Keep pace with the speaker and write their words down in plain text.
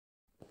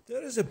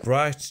There is a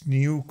bright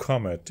new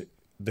comet,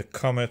 the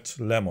Comet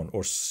Lemmon,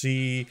 or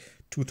C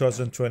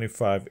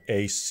 2025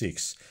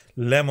 A6.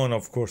 Lemmon,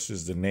 of course,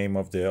 is the name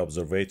of the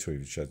observatory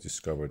which has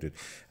discovered it.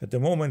 At the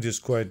moment, it's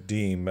quite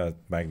dim at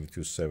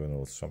magnitude 7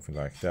 or something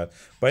like that,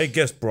 but it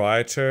gets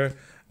brighter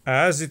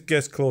as it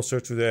gets closer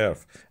to the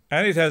Earth.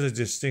 And it has a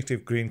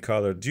distinctive green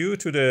color due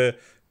to the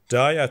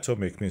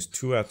diatomic, means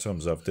two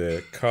atoms of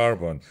the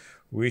carbon,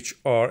 which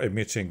are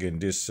emitting in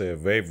this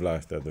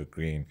wavelength that are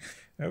green.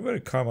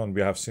 Very common.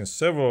 We have seen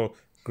several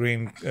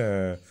green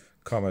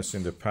comets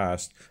in the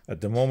past.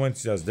 At the moment,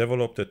 it has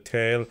developed a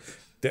tail.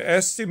 The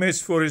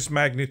estimates for its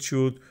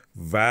magnitude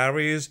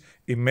varies.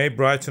 It may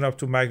brighten up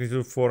to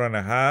magnitude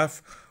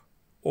 4.5,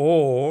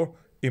 or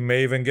it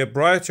may even get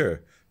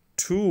brighter,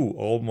 2,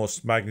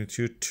 almost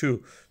magnitude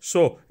 2.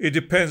 So it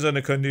depends on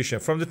the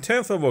condition. From the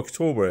 10th of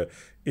October,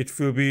 it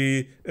will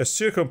be a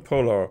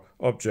circumpolar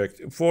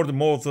object for the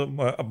most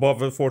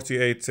above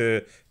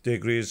 48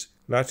 degrees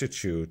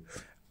latitude.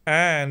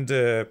 And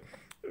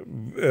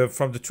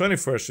from the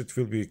 21st, it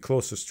will be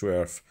closest to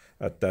Earth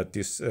at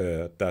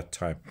that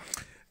time.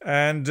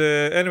 And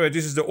anyway,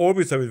 this is the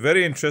orbit of it.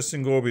 Very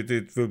interesting orbit.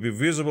 It will be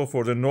visible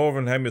for the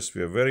northern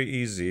hemisphere. Very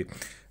easy.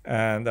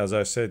 And as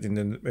I said,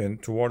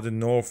 toward the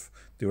north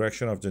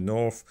direction of the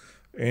north,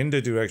 in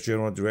the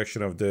general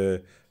direction of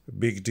the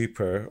Big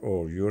Dipper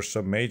or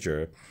Ursa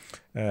Major.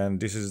 And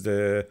this is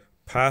the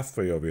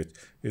pathway of it.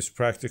 Is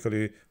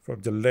practically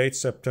from the late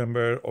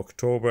September,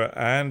 October,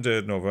 and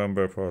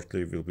November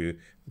partly will be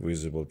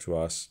visible to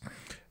us.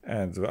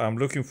 And I'm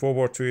looking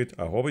forward to it.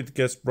 I hope it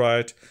gets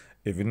bright.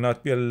 It will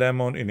not be a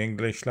lemon in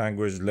English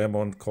language.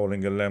 Lemon,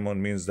 calling a lemon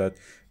means that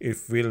it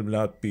will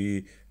not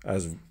be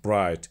as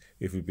bright.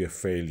 It will be a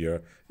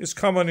failure. It's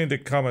common in the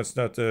comets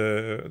not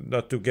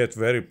to get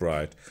very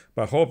bright.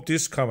 But I hope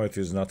this comet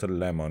is not a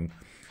lemon.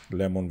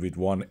 Lemon with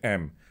one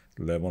M.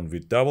 Lemmon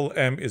with double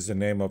M is the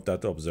name of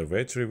that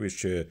observatory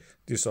which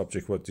this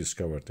object was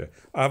discovered there.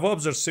 I've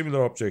observed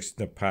similar objects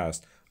in the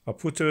past. I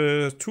put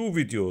 2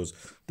 videos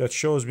that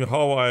shows me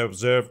how I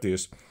observed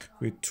this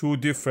with 2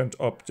 different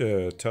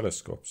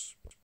telescopes.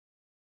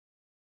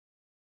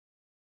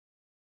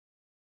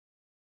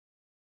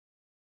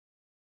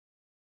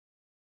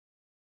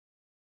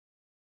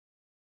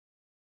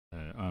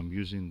 I'm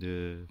using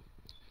the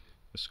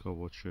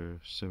Skywatcher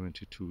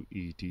 72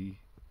 ED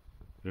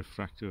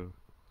refractor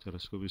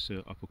telescope. Is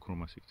an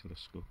apochromatic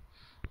telescope,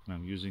 and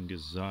I'm using the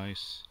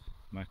Zeiss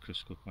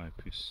microscope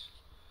eyepiece.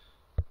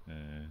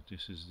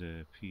 This is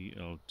the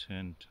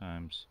PL10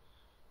 times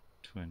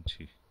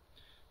 20.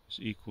 It's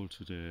equal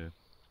to the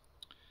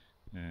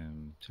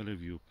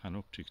Teleview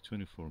Panoptic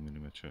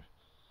 24mm,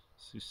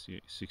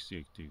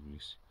 68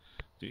 degrees.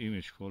 The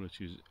image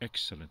quality is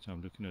excellent.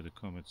 I'm looking at the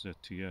Comet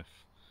ZTF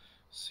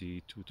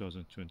C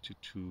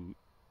 2022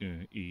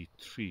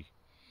 E3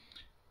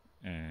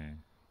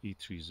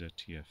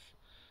 ZTF,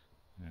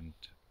 and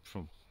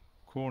from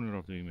corner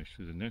of the image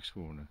to the next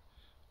corner,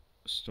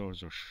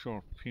 stars are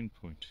sharp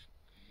pinpoint,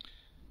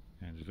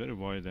 and very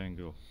wide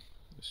angle.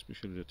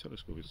 Especially the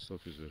telescope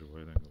itself is very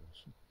wide angle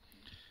also.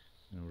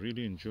 I'm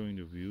really enjoying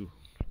the view.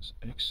 It's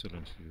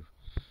excellent view.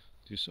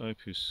 This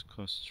eyepiece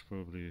costs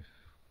probably,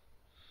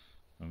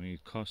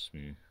 it cost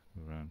me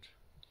around,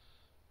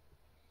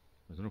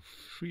 I don't know,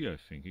 free. I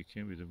think it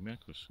came with a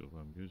microscope.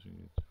 I'm using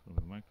it from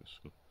a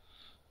microscope,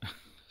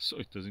 so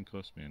it doesn't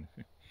cost me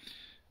anything.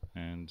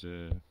 And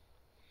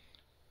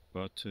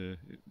but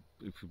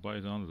if you buy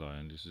it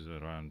online, this is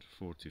around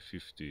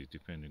 40-50,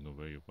 depending on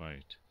where you buy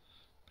it,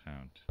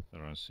 pound,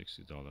 around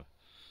 $60,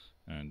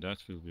 and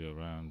that will be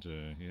around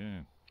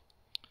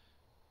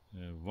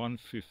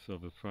 1/5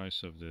 of the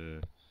price of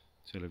the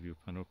Teleview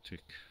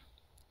Panoptic,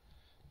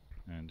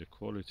 and the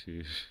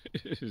quality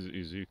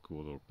is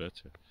equal or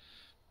better.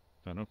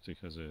 Panoptic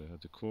has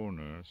at the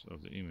corners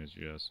of the image,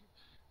 it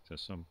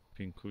has some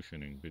pin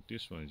cushioning, but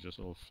this one is just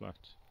all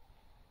flat.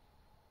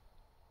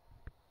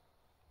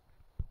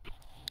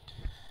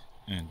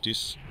 And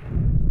this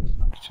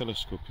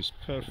telescope is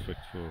perfect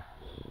for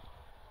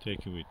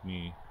taking with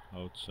me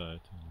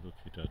outside and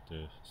looking at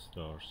the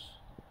stars.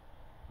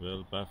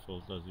 Well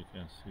baffled, as you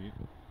can see.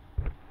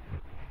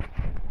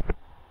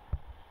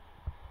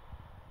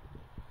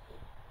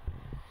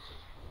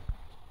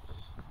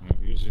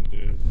 I'm using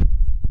the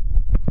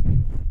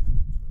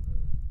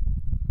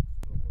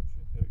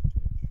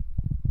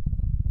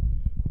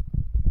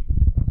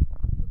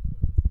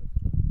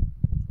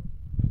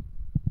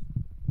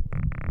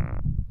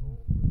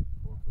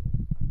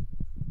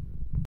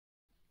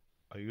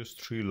I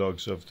used 3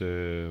 logs of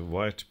the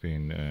white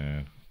pine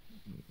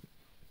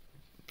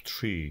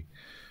tree,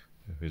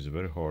 with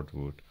very hard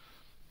wood,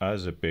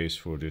 as a base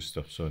for this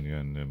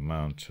Dobsonian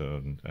mount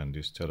and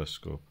this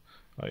telescope.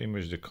 I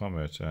imaged the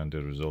comet, and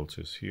the result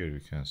is here.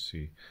 You can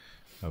see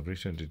I've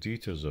written the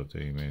details of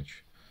the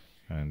image,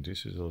 and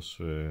this is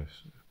also a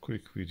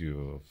quick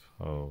video of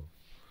how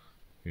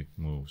it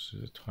moves.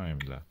 It's a time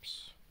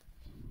lapse.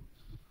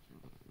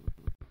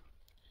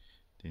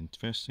 The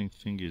interesting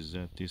thing is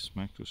that this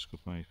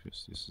microscope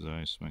eyepiece, this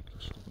Zeiss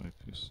microscope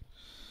eyepiece,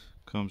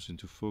 comes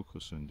into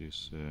focus on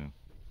this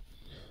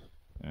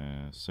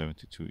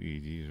 72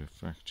 ED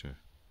refractor.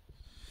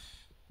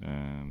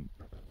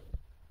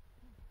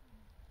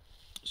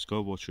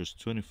 Skywatcher's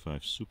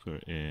 25 super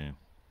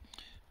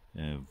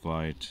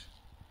wide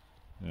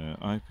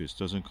eyepiece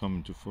doesn't come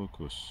into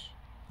focus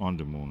on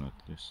the moon,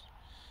 at least.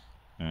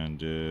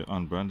 And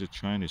unbranded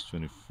Chinese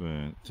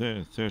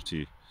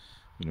 30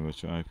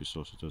 millimeter eyepiece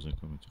also doesn't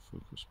come into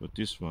focus, but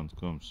this one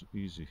comes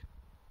easy.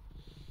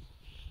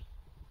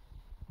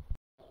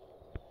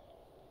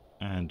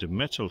 And the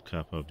metal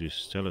cap of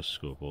this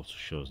telescope also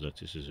shows that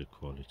this is a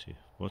quality.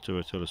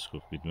 Whatever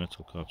telescope with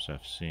metal caps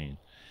I've seen,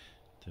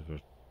 they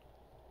were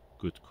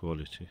good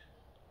quality.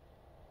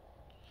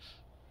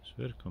 It's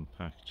very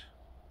compact.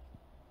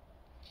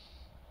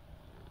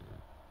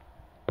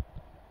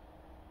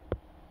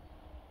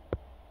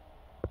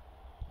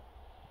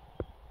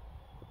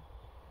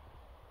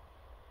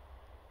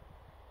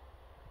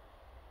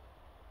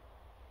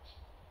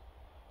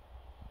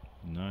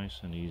 Nice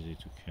and easy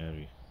to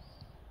carry.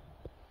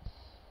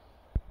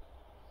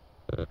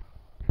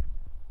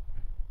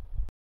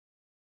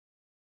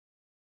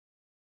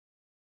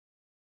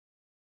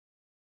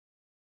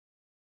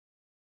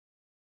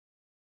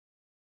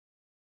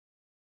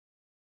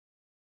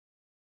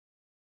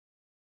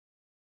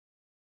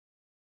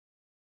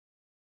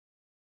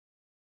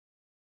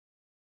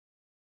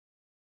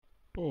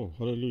 Oh,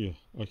 hallelujah.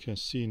 I can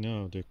see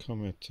now the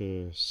Comet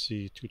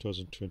C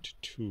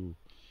 2022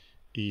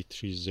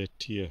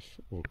 E3ZTF,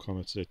 or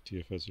Comet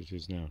ZTF as it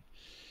is now.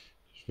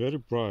 It's very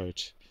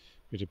bright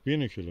with a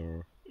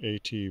binocular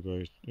 80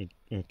 by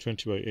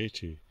 20 by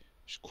 80.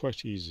 It's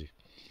quite easy.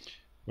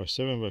 By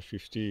 7 by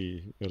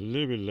 50, a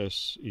little bit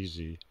less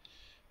easy.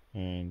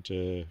 And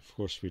of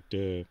course with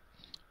the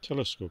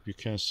telescope you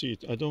can see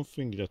it. I don't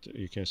think that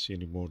you can see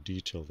any more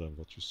detail than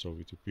what you saw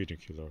with the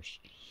binoculars.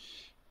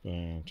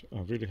 And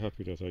I'm really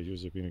happy that I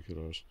use the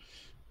binoculars.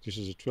 This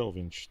is a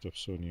 12-inch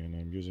Dobsonian and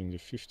I'm using the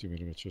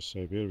 50mm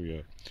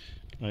Siberia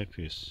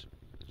eyepiece.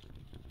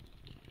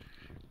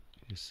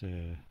 It's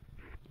a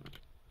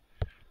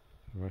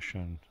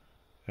Russian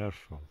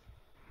airfoil.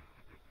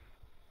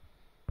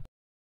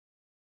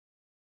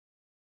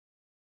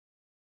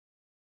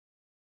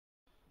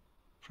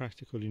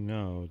 Practically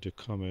now the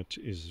comet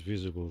is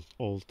visible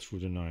all through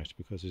the night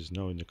because it's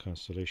now in the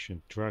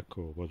constellation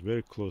Draco, but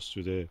very close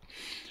to the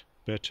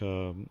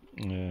Beta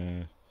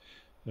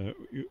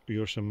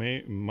Ursa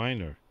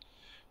Minor.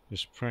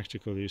 It's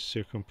practically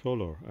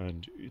circumpolar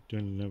and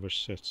it never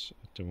sets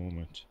at the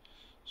moment.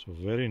 So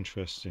very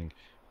interesting.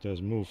 It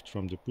has moved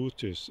from the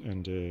Bootes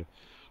and the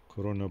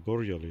Corona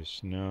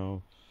Borealis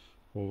now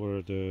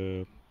over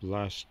the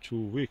last 2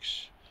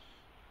 weeks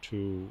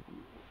to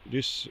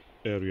this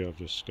area of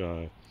the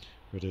sky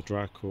where the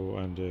Draco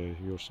and the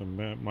Ursa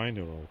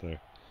Minor are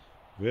there.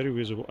 Very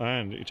visible,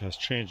 and it has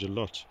changed a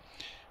lot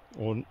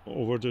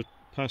over the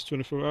past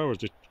 24 hours.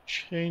 The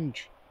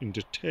change in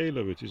the tail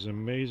of it is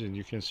amazing.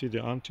 You can see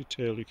the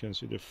anti-tail, you can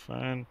see the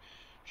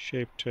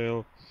fan-shaped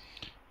tail,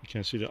 you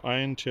can see the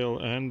iron tail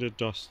and the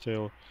dust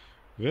tail.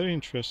 Very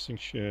interesting,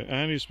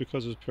 and it's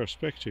because of the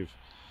perspective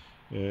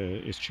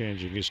is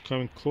changing. It's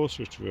coming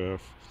closer to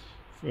Earth.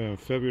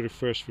 February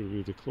 1st will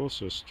be the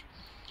closest,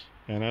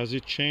 and as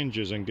it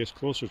changes and gets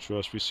closer to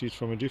us, we see it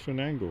from a different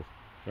angle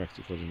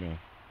practically now.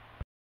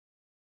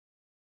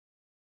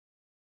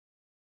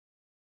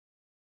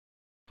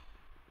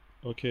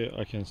 Okay,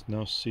 I can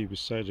now see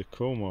beside the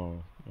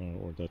coma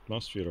or the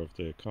atmosphere of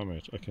the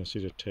comet, I can see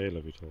the tail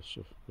of it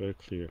also, very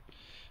clear.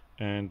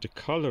 And the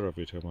color of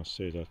it, I must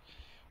say that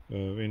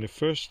in the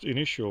first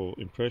initial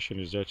impression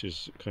is that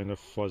it's kind of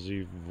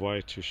fuzzy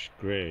whitish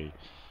gray,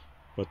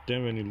 but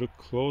then when you look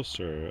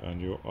closer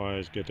and your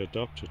eyes get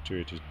adapted to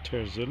it, it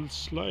turns a little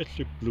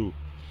slightly blue.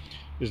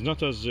 It's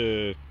not as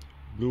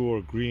blue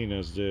or green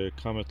as the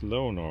Comet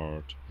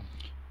Leonard,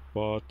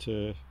 but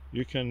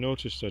you can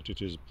notice that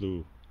it is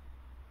blue.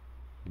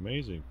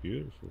 Amazing,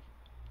 beautiful.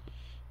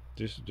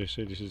 They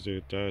say this is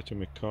the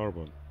diatomic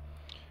carbon,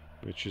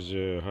 which is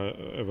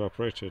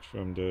evaporated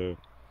from the,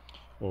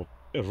 or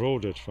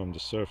eroded from the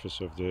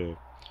surface of the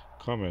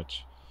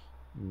comet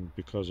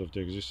because of the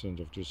existence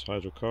of these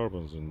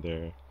hydrocarbons in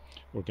their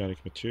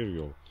organic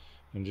material.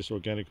 And this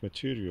organic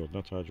material,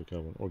 not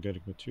hydrocarbon,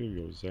 organic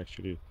material is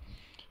actually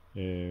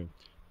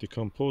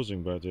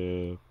decomposing by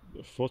the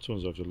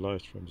photons of the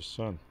light from the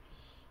sun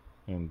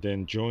and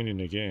then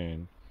joining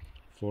again,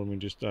 forming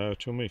this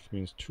diatomic,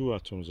 means 2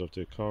 atoms of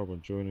the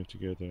carbon joining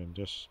together and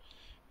just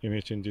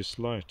emitting this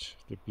light,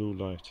 the blue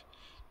light.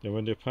 Then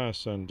when they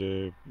pass and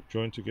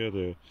join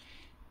together,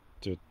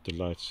 the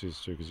light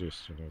ceases to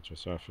exist.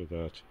 Just after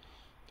that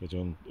they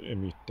don't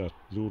emit that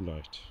blue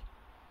light.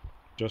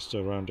 Just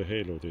around the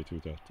halo they do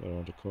that,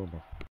 around the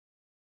coma.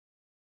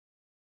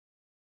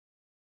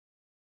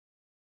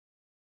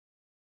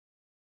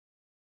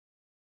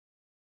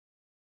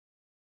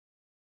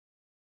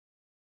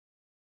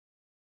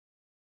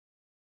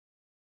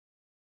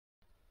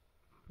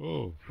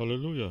 Oh,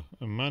 hallelujah.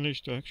 I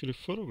managed to actually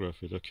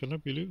photograph it. I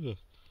cannot believe that.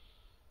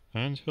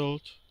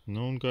 Handheld,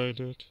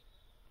 non-guided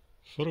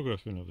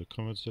photographing of the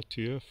Comet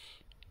ZTF.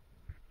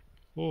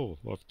 Oh,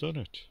 I've done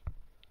it.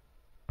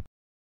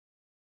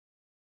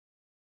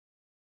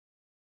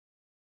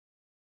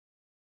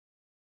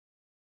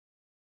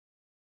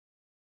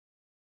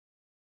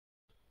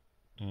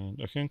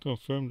 And I can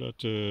confirm that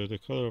the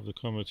color of the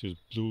comet is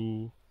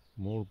blue,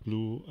 more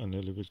blue and a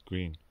little bit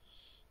green.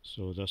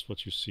 So that's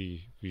what you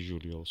see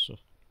visually also.